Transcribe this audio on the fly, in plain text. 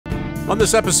On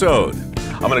this episode,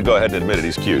 I'm gonna go ahead and admit it,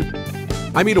 he's cute.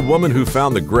 I meet a woman who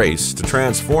found the grace to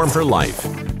transform her life.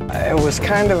 It was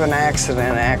kind of an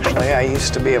accident, actually. I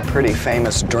used to be a pretty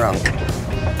famous drunk.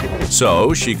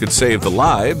 So she could save the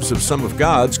lives of some of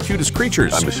God's cutest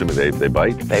creatures. I'm assuming they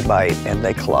bite? They bite and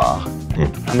they claw.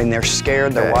 I mean, they're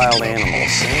scared, they're wild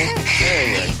animals.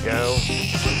 There you go.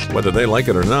 Whether they like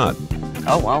it or not.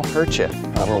 Oh, I'll hurt you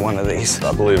over one of these.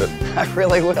 I believe it. I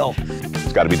really will.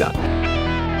 It's gotta be done.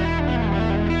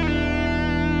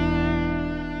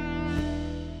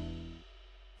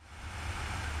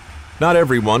 Not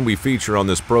everyone we feature on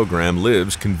this program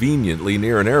lives conveniently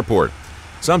near an airport.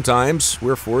 Sometimes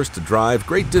we're forced to drive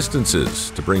great distances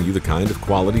to bring you the kind of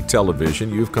quality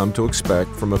television you've come to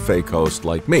expect from a fake host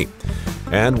like me.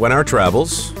 And when our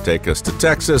travels take us to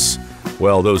Texas,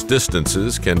 well, those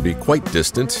distances can be quite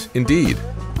distant indeed.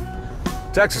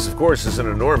 Texas, of course, is an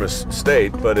enormous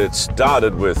state, but it's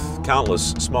dotted with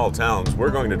countless small towns.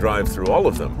 We're going to drive through all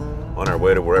of them on our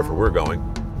way to wherever we're going.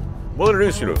 We'll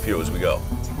introduce you to a few as we go.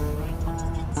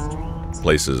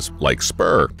 Places like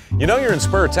Spur. You know you're in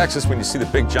Spur, Texas when you see the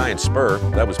big giant spur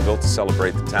that was built to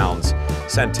celebrate the town's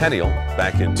centennial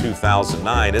back in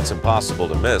 2009. It's impossible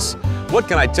to miss. What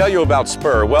can I tell you about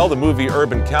Spur? Well, the movie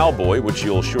Urban Cowboy, which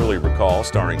you'll surely recall,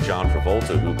 starring John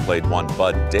Travolta, who played one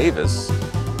Bud Davis,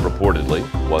 reportedly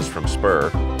was from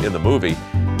Spur in the movie.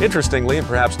 Interestingly, and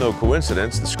perhaps no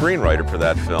coincidence, the screenwriter for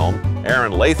that film,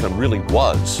 Aaron Latham, really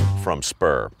was from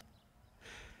Spur.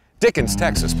 Dickens,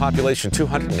 Texas, population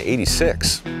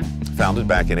 286. Founded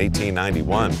back in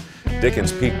 1891,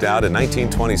 Dickens peaked out in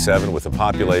 1927 with a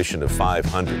population of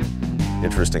 500.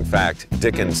 Interesting fact,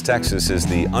 Dickens, Texas is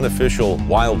the unofficial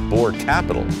wild boar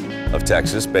capital of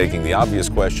Texas, begging the obvious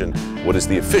question, what is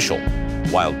the official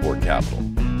wild boar capital?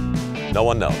 No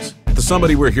one knows. The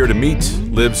somebody we're here to meet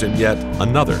lives in yet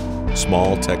another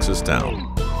small Texas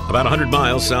town. About 100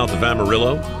 miles south of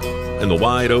Amarillo, in the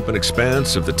wide open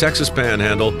expanse of the Texas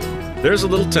Panhandle, there's a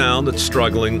little town that's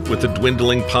struggling with a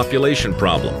dwindling population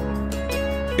problem.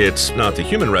 It's not the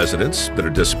human residents that are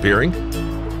disappearing,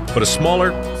 but a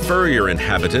smaller, furrier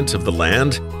inhabitant of the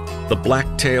land, the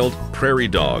black-tailed prairie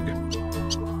dog.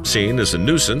 Seen as a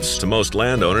nuisance to most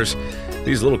landowners,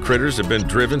 these little critters have been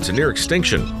driven to near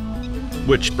extinction.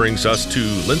 Which brings us to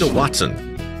Linda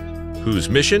Watson, whose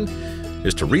mission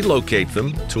is to relocate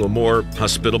them to a more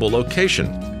hospitable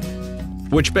location.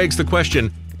 Which begs the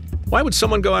question, why would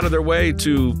someone go out of their way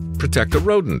to protect a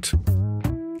rodent?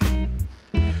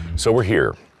 So we're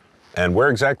here. And where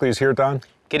exactly is here, Don?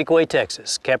 Quitaque,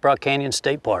 Texas, Caprock Canyon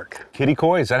State Park.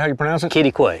 Quitaque, is that how you pronounce it?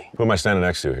 Quitaque. Who am I standing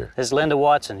next to here? This is Linda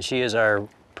Watson. She is our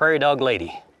Prairie Dog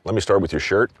Lady. Let me start with your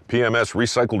shirt. PMS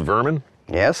Recycled Vermin?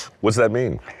 Yes? What's that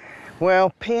mean?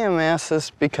 Well, PMS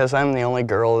is because I'm the only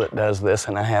girl that does this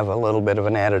and I have a little bit of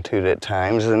an attitude at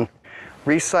times, and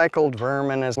recycled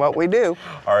vermin is what we do.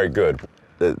 All right, good.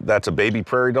 That's a baby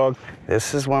prairie dog?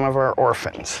 This is one of our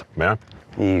orphans. May I?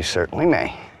 You certainly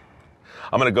may.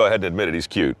 I'm gonna go ahead and admit it, he's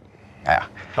cute. Yeah.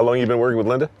 How long have you been working with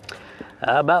Linda?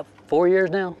 About 4 years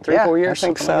now, 4 years. I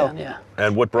think so. Like that, yeah.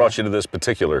 And what brought you to this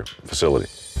particular facility?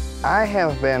 I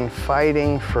have been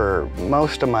fighting for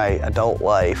most of my adult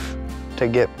life to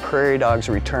get prairie dogs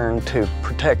returned to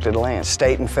protected lands,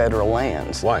 state and federal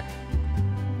lands. Why?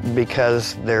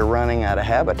 Because they're running out of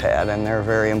habitat and they're a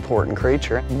very important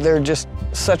creature. They're just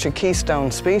such a keystone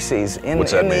species in the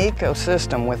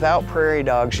ecosystem. Without prairie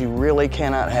dogs, you really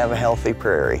cannot have a healthy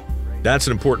prairie. That's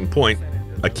an important point.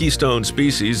 A keystone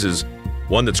species is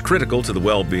one that's critical to the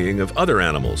well-being of other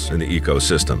animals in the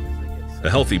ecosystem.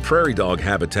 A healthy prairie dog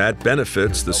habitat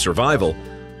benefits the survival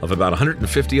of about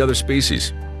 150 other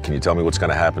species. Can you tell me what's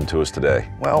going to happen to us today?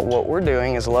 Well, what we're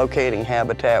doing is locating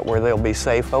habitat where they'll be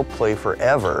safe, hopefully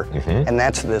forever, and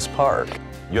that's this park.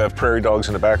 You have prairie dogs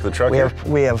in the back of the truck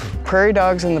We have prairie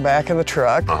dogs in the back of the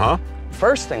truck. Uh-huh.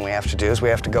 First thing we have to do is we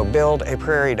have to go build a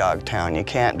prairie dog town. You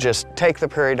can't just take the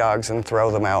prairie dogs and throw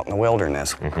them out in the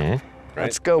wilderness.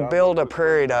 Let's go build a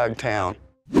prairie dog town.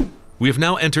 We have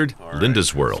now entered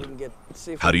Linda's world.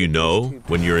 How do you know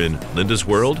when you're in Linda's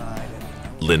world?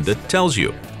 Linda tells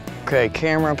you. Okay,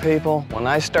 camera people, when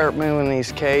I start moving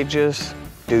these cages,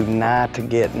 do not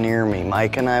get near me.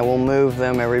 Mike and I will move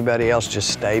them, everybody else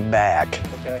just stay back.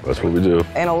 Okay. That's what we do.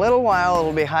 In a little while,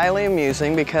 it'll be highly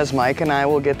amusing because Mike and I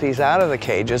will get these out of the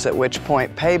cages, at which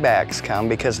point paybacks come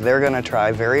because they're gonna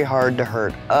try very hard to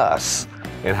hurt us.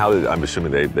 And how did, I'm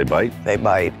assuming they bite? They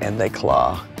bite and they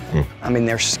claw. I mean,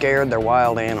 they're scared, they're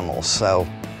wild animals, so,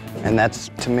 and that's,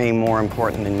 to me, more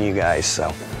important than you guys,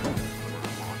 so.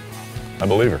 I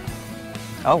believe her.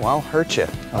 Oh, I'll hurt you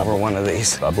over one of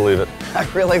these. I believe it. I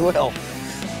really will.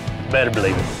 Better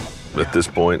believe it. At this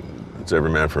point, It's every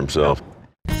man for himself.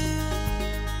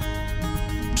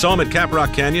 Saw him at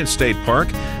Caprock Canyon State Park,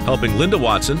 helping Linda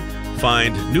Watson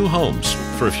find new homes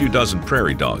for a few dozen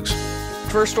prairie dogs.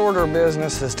 First order of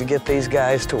business is to get these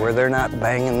guys to where they're not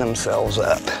banging themselves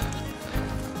up.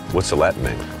 What's the Latin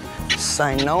name?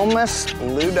 Cynomus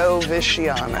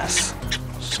ludovicianus.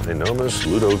 Cynomus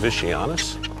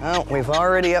ludovicianus? Well, we've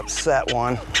already upset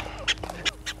one.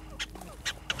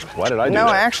 Why did I do that? No,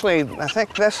 that? actually, I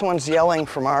think this one's yelling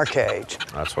from our cage.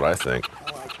 That's what I think.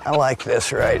 I like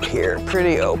this right here,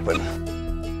 pretty open.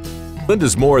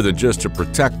 Linda's more than just a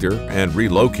protector and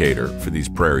relocator for these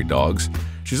prairie dogs.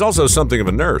 She's also something of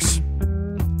a nurse.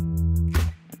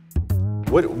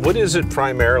 What is it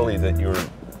primarily that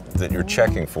you're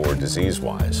checking for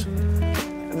disease-wise?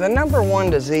 The #1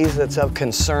 disease that's of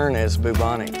concern is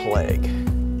bubonic plague.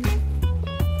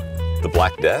 The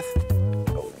Black Death?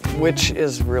 Which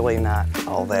is really not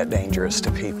all that dangerous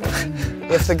to people.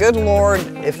 If the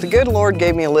good Lord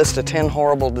gave me a list of 10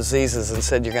 horrible diseases and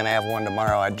said you're gonna have one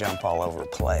tomorrow, I'd jump all over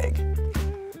plague.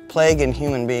 Plague in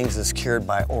human beings is cured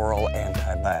by oral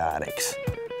antibiotics.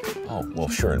 Oh, well,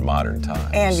 sure, in modern times.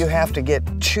 And you have to get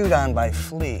chewed on by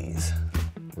fleas.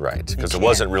 Right, because it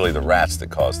wasn't really the rats that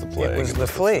caused the plague. It was the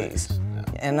fleas.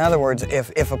 Yeah. In other words,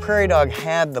 if a prairie dog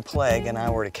had the plague and I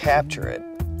were to capture it,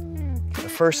 the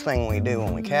first thing we do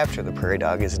when we capture the prairie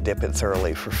dog is dip it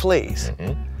thoroughly for fleas.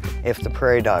 If the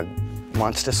prairie dog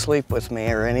wants to sleep with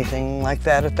me or anything like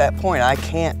that at that point, I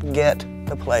can't get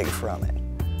the plague from it.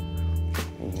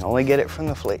 You can only get it from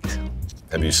the fleas.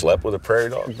 Have you slept with a prairie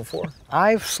dog before?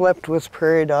 I've slept with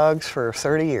prairie dogs for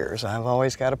 30 years. I've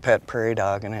always got a pet prairie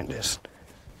dog and it just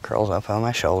curls up on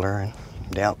my shoulder and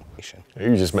down. Are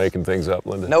you just making things up,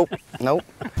 Linda? Nope, nope.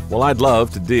 Well, I'd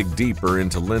love to dig deeper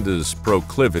into Linda's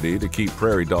proclivity to keep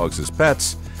prairie dogs as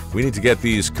pets. We need to get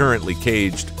these currently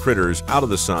caged critters out of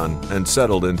the sun and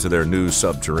settled into their new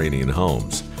subterranean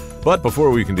homes. But before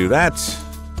we can do that,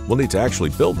 we'll need to actually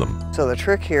build them. So the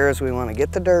trick here is we want to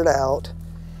get the dirt out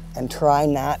and try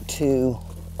not to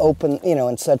open,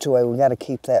 in such a way we got to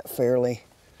keep that fairly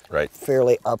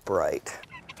upright.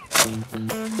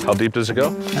 How deep does it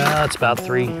go? It's about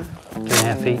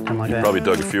 3.5 feet, something like that. Probably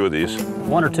dug a few of these.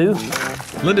 1 or 2.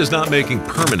 Linda's not making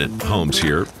permanent homes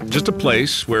here, just a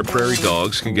place where prairie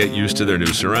dogs can get used to their new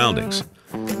surroundings.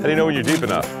 How do you know when you're deep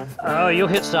enough? Oh, you'll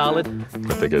hit solid.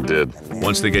 I think I did.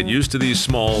 Once they get used to these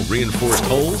small reinforced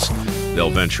holes,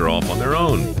 they'll venture off on their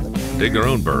own, dig their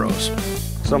own burrows.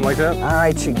 Something like that? All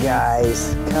right, you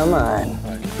guys, come on.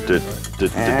 Did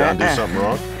Don do something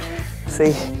wrong?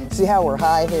 See how we're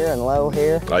high here and low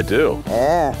here? I do.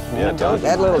 Yeah. Don,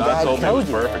 that little guy told me it was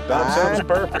told you. perfect. Don said it was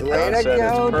perfect. Way Don to said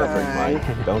go, it's perfect, Don.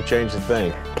 Mike. Don't change a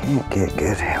thing. Can't get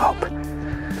good help.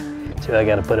 See what I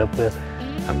got to put up with.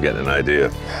 I'm getting an idea.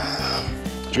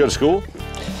 Did you go to school?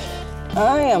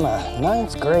 I am a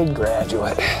 9th grade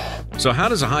graduate. So how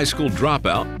does a high school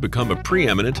dropout become a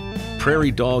preeminent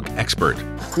prairie dog expert?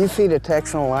 You feed a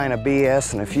Texan a line of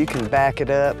BS, and if you can back it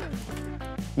up,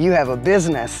 you have a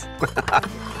business.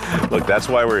 Look, that's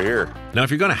why we're here. Now, if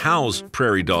you're going to house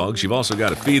prairie dogs, you've also got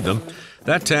to feed them.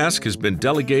 That task has been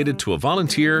delegated to a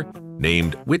volunteer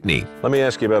named Whitney. Let me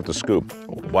ask you about the scoop.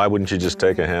 Why wouldn't you just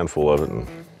take a handful of it and...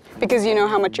 Because you know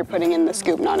how much you're putting in the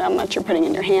scoop, not how much you're putting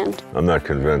in your hand. I'm not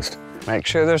convinced. Make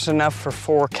sure there's enough for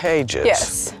 4 cages.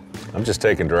 Yes. I'm just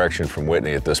taking direction from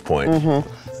Whitney at this point.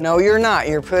 No, you're not.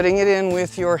 You're putting it in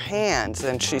with your hands,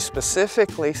 and she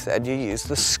specifically said you use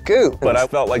the scoop. But I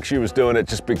felt like she was doing it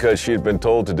just because she had been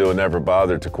told to do and never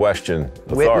bothered to question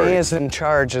authority. Whitney is in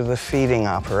charge of the feeding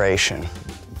operation.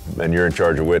 And you're in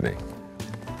charge of Whitney.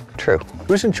 True.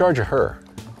 Who's in charge of her?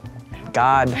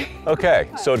 God. Okay,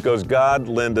 so it goes God,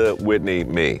 Linda, Whitney,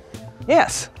 me.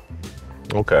 Yes.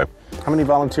 Okay. How many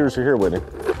volunteers are here, Whitney?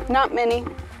 Not many.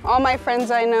 All my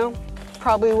friends I know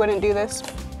probably wouldn't do this.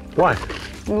 Why?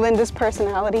 Linda's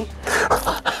personality.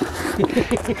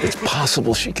 It's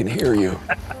possible she can hear you.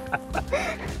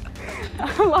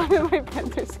 A lot of my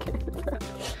friends are scared of her.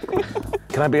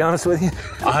 Can I be honest with you?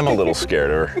 I'm a little scared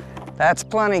of her. That's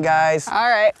plenty, guys. All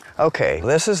right. Okay,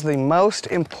 this is the most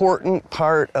important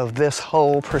part of this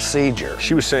whole procedure.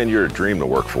 She was saying you're a dream to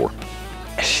work for.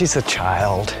 She's a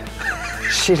child.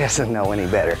 She doesn't know any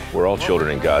better. We're all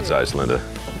children in God's eyes, Linda.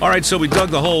 All right, so we dug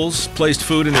the holes, placed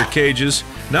food in their cages.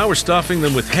 Now we're stuffing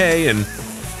them with hay and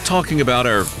talking about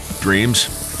our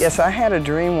dreams. Yes, I had a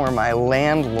dream where my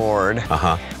landlord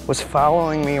was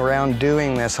following me around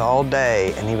doing this all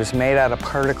day, and he was made out of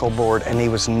particle board and he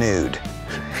was nude.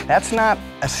 That's not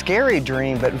a scary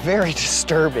dream, but very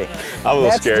disturbing. I'm a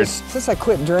little scared. Since I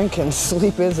quit drinking,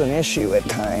 sleep is an issue at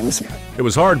times. It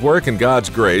was hard work and God's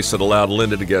grace that allowed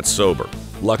Linda to get sober.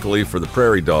 Luckily for the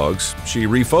prairie dogs, she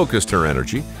refocused her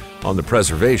energy on the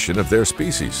preservation of their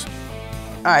species.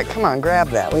 All right, come on, grab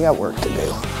that. We got work to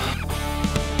do.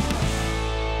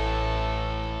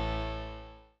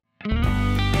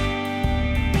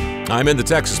 I'm in the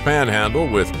Texas Panhandle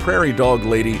with Prairie Dog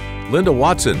Lady Linda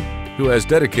Watson, who has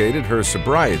dedicated her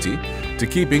sobriety to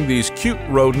keeping these cute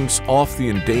rodents off the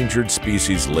endangered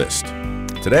species list.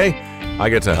 Today, I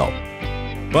get to help.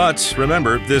 But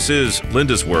remember, this is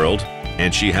Linda's world,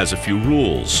 and she has a few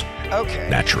rules. Okay.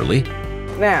 Naturally.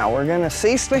 Now, we're gonna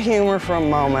cease the humor for a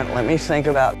moment. Let me think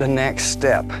about the next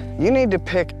step. You need to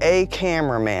pick a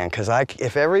cameraman, because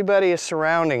if everybody is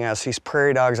surrounding us, these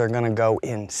prairie dogs are gonna go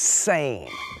insane.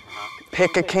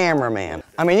 Pick a cameraman.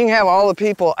 I mean, you can have all the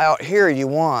people out here you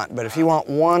want, but if you want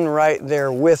one right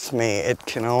there with me, it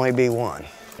can only be one.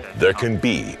 There can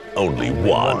be only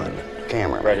one.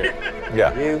 Camera. Right here.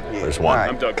 Yeah, You. there's one. All right,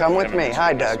 I'm Doug. come with Nice me.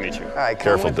 Hi, to Doug. meet you. All right, come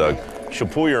Careful, with Doug. me. She'll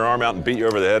pull your arm out and beat you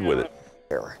over the head with it.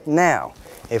 Now,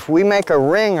 if we make a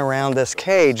ring around this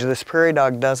cage, this prairie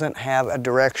dog doesn't have a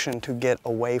direction to get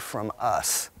away from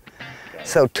us.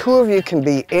 So two of you can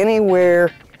be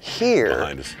anywhere here,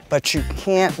 Behind us. but you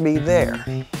can't be there.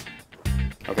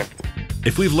 Okay.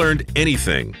 If we've learned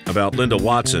anything about Linda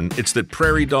Watson, it's that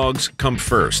prairie dogs come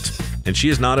first, and she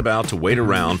is not about to wait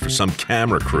around for some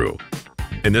camera crew.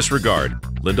 In this regard,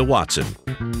 Linda Watson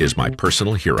is my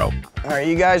personal hero. All right,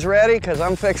 you guys ready? Because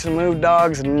I'm fixing to move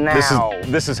dogs now.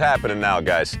 This is happening now,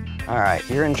 guys. All right,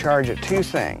 you're in charge of two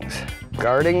things.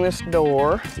 Guarding this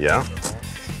door, Yeah?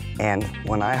 and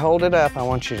when I hold it up, I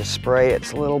want you to spray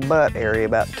its little butt area,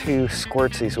 about 2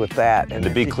 squirtsies with that. And to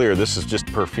if be you- clear, this is just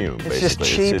perfume, It's basically.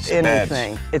 just cheap It's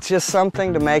anything. It's just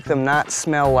something to make them not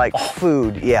smell like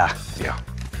food. Yeah. Yeah.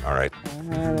 All right.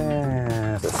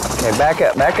 Okay, back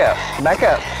up, back up, back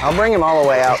up. I'll bring him all the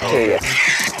way out to you.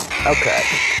 Okay.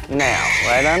 Now,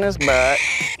 right on his butt.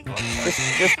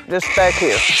 Just back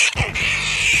here.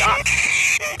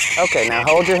 Okay, now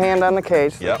hold your hand on the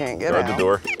cage so Yep. they can't get Guard out. the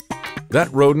door.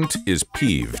 That rodent is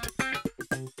peeved.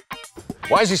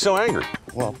 Why is he so angry?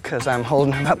 Well, because I'm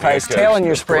holding him up by his Okay, tail and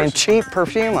you're of spraying course. cheap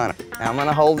perfume on it. Now I'm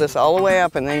gonna hold this all the way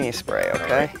up and then you spray,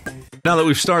 okay? Now that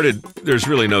we've started, there's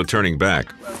really no turning back.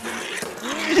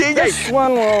 This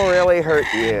one will really hurt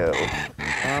you.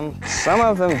 Some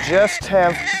of them just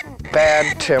have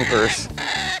bad tempers.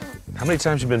 How many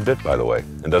times have you been bit, by the way?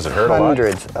 And does it hurt a lot?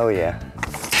 Hundreds, oh yeah.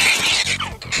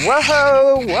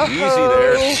 Whoa, whoa.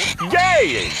 Easy there.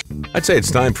 Yay! I'd say it's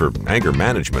time for anger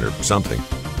management or something.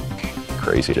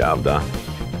 Crazy job, Don.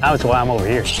 That's why I'm over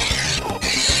here.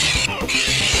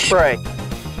 Spray.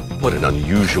 What an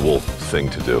unusual thing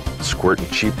to do. Squirting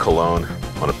cheap cologne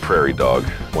on a prairie dog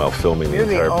while filming the You're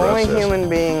the entire only process. human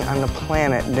being on the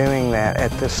planet doing that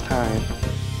at this time.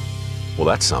 Well,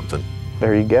 that's something.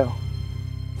 There you go.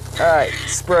 All right,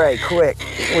 spray, quick.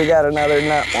 We got another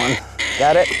nut one.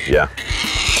 Got it? Yeah.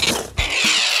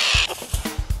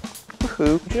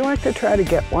 Woohoo. Would you like to try to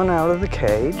get one out of the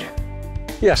cage?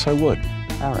 Yes, I would.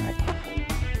 All right.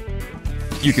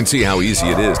 You can see how easy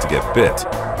it is to get bit.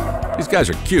 These guys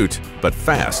are cute, but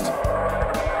fast.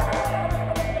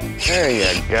 There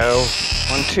you go.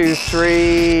 1, 2,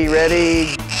 3,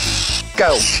 ready,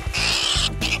 go.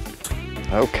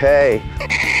 Okay.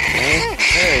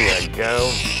 There you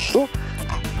go. Ooh.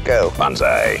 Go.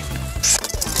 Bonsai.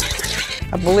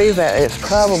 I believe that is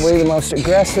probably the most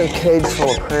aggressive cage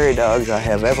full of prairie dogs I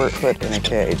have ever put in a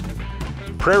cage.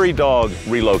 Prairie Dog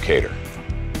Relocator.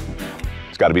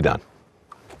 It's got to be done.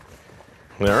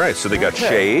 All right, so they got Okay.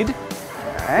 shade.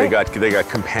 All right. They got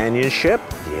companionship.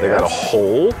 They got a Yes.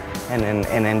 hole. And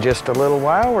in just a little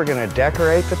while, we're gonna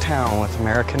decorate the town with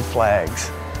American flags.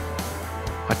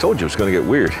 I told you it was going to get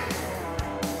weird.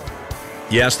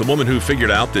 Yes, the woman who figured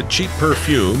out that cheap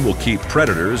perfume will keep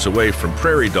predators away from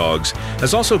prairie dogs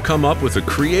has also come up with a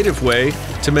creative way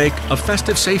to make a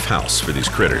festive safe house for these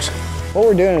critters. What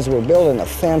we're doing is we're building a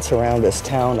fence around this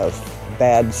town of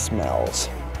bad smells.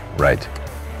 Right.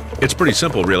 It's pretty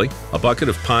simple, really. A bucket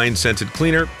of pine-scented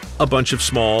cleaner, a bunch of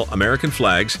small American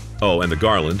flags. Oh, and the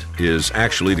garland is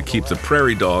actually to keep the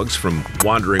prairie dogs from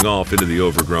wandering off into the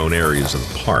overgrown areas of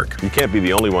the park. You can't be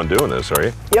the only one doing this, are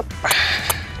you? Yep,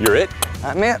 You're it?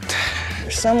 I'm it.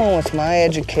 For someone with my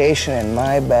education and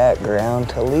my background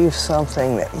to leave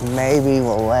something that maybe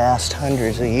will last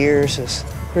hundreds of years is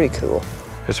pretty cool.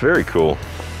 It's very cool.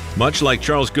 Much like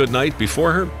Charles Goodnight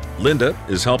before her, Linda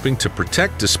is helping to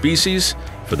protect a species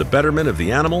for the betterment of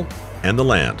the animal and the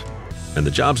land. And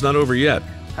the job's not over yet.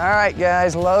 All right,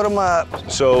 guys, load them up.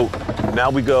 So now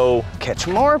we go Catch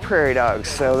more prairie dogs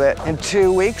so that in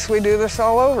 2 weeks we do this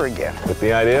all over again. with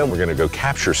the idea we're going to go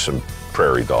capture some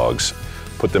prairie dogs,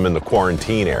 put them in the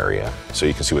quarantine area so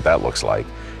you can see what that looks like.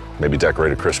 Maybe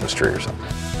decorate a Christmas tree or something.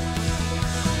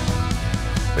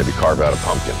 Maybe carve out a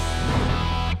pumpkin.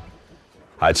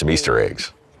 Hide some Easter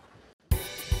eggs.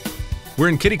 We're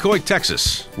in Quitaque,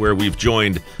 Texas, where we've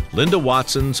joined Linda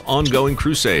Watson's ongoing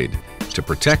crusade to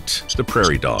protect the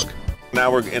prairie dog.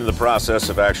 Now we're in the process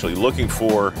of actually looking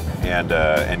for and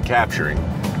capturing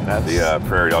the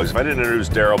prairie dogs. If I didn't introduce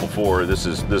Daryl before, this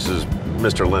is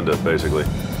Mr. Linda, basically.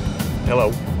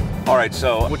 Hello. All right,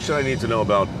 so what should I need to know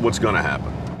about what's going to happen?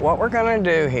 What we're going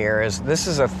to do here is, this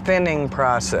is a thinning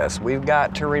process. We've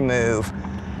got to remove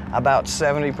about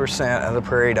 70% of the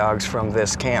prairie dogs from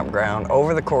this campground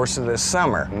over the course of this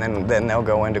summer. And then they'll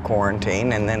go into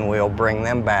quarantine, and then we'll bring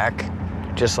them back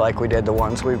just like we did the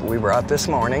ones we brought this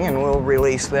morning, and we'll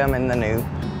release them in the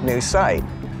new site.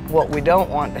 What we don't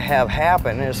want to have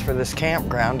happen is for this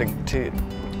campground to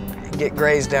get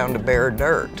grazed down to bare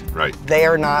dirt. Right. They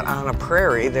are not on a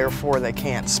prairie, therefore they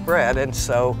can't spread, and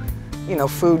so, you know,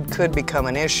 food could become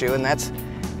an issue, and that's,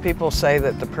 people say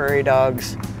that the prairie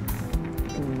dogs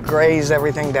graze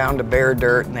everything down to bare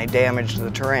dirt and they damage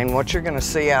the terrain. What you're gonna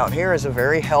see out here is a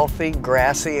very healthy,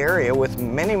 grassy area with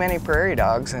many, many prairie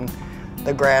dogs, and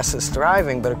the grass is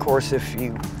thriving, but of course if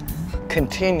you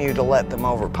continue to let them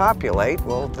overpopulate,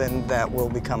 well, then that will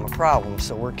become a problem,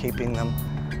 so we're keeping them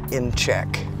in check.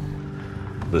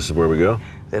 This is where we go?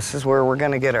 This is where we're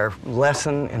gonna get our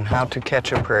lesson in how to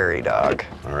catch a prairie dog.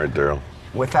 All right, Daryl.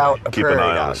 Without a Keep prairie an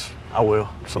eye dog. on us. I will.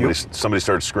 Somebody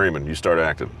starts screaming, you start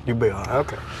acting. You be all right.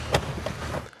 Okay.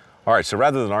 All right, so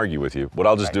rather than argue with you, what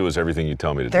I'll just do is everything you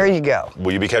tell me to do. There you go.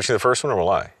 Will you be catching the first one or will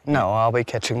I? No, I'll be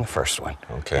catching the first one.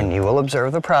 Okay. And you will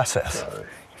observe the process.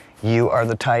 You are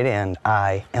the tight end,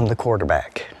 I am the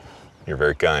quarterback. You're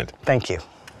very kind. Thank you.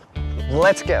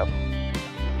 Let's go.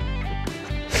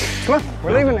 Come on,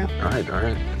 we're leaving now. All right, all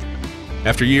right.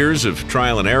 After years of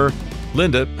trial and error,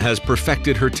 Linda has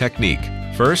perfected her technique.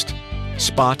 First,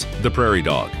 spot the prairie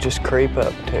dog. Just creep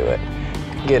up to it.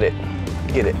 Get it.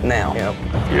 Get it now.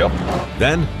 Yep.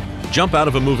 Then, jump out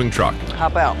of a moving truck.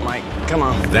 Hop out, Mike. Come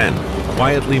on. Then,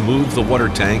 quietly move the water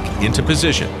tank into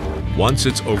position. Once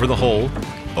it's over the hole,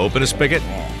 open a spigot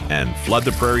and flood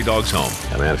the prairie dog's home.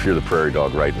 Yeah, man, if you're the prairie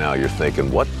dog right now, you're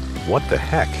thinking, what the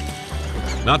heck?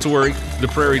 Not to worry, the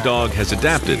prairie dog has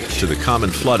adapted to the common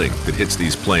flooding that hits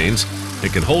these plains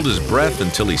and can hold his breath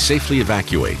until he safely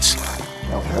evacuates.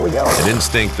 Oh, here we go. An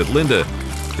instinct that Linda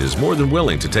is more than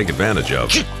willing to take advantage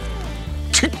of.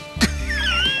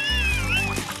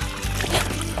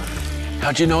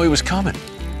 How'd you know he was coming?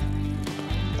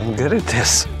 I'm good at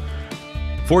this.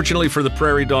 Fortunately for the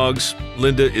prairie dogs,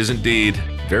 Linda is indeed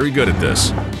very good at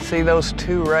this. See those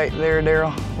two right there,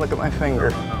 Daryl? Look at my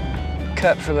finger.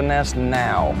 Cut for the nest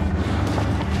now.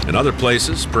 In other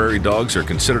places, prairie dogs are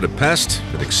considered a pest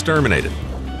and exterminated.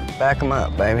 Back them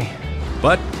up, baby.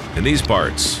 But in these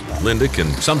parts, Linda can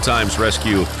sometimes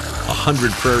rescue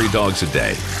 100 prairie dogs a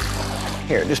day.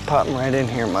 Here, just pop them right in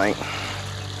here, Mike.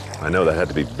 I know that had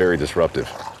to be very disruptive.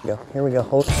 Go. Here we go.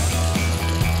 Hold.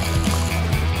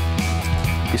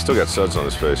 He's still got suds on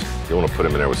his face. You don't want to put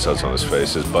him in there with suds on his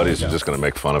face. His buddies are just going to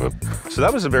make fun of him. So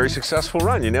that was a very successful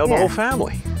run. You nailed the whole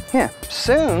family. Yeah.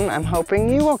 Soon, I'm hoping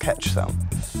you will catch some.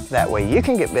 That way you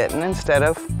can get bitten instead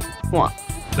of one.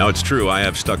 Now, it's true, I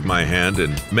have stuck my hand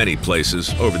in many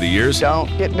places over the years. Don't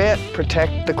get bit.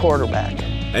 Protect the quarterback.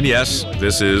 And yes,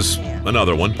 this is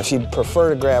another one. If you'd prefer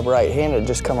to grab right-handed,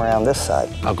 just come around this side.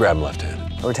 I'll grab him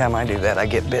left-handed. Every time I do that, I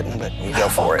get bitten, but you go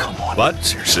for it. Come on. But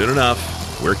soon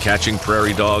enough, we're catching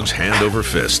prairie dogs hand over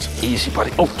fist. Easy,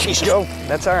 buddy. Oh, Jesus. Go.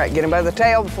 That's all right. Get him by the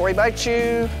tail before he bites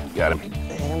you. Got him.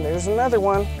 And there's another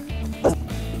one.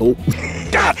 Oh,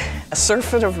 God. A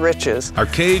surfeit of riches. Our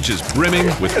cage is brimming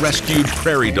with rescued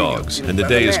prairie dogs, and the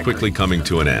day is quickly coming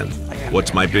to an end.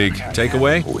 What's my big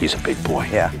takeaway? Oh, he's a big boy.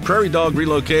 Yeah. Prairie dog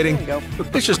relocating,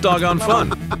 it's just doggone fun.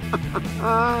 Look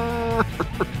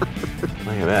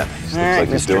at that. He looks All right, like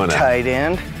he's Mr. doing that. Tight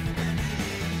End.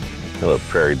 Hello,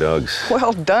 prairie dogs.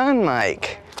 Well done,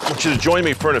 Mike. I want you to join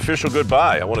me for an official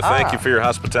goodbye. I want to thank you for your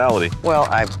hospitality. Well,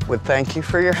 I would thank you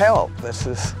for your help. This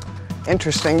is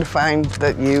interesting to find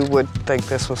that you would think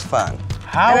this was fun.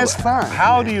 And it's fun.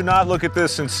 How do you not look at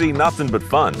this and see nothing but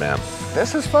fun, man?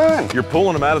 This is fun. You're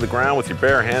pulling them out of the ground with your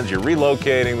bare hands, you're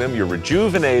relocating them, you're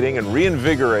rejuvenating and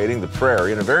reinvigorating the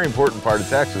prairie in a very important part of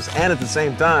Texas, and at the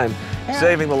same time,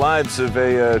 saving the lives of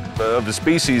a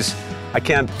species I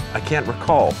can't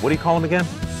recall. What do you call them again?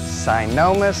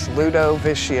 Cynomus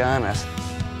ludovicianus.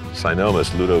 Cynomus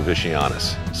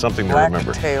ludovicianus. Something to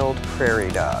remember. Black-tailed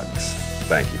prairie dogs.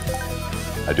 Thank you.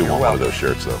 I do want one of those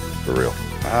shirts, though, for real.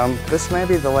 This may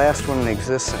be the last one in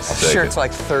existence. I'll take Sure, it. it's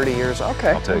like 30 years.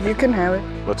 Okay, I'll take you it. can have it.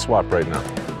 Let's swap right now.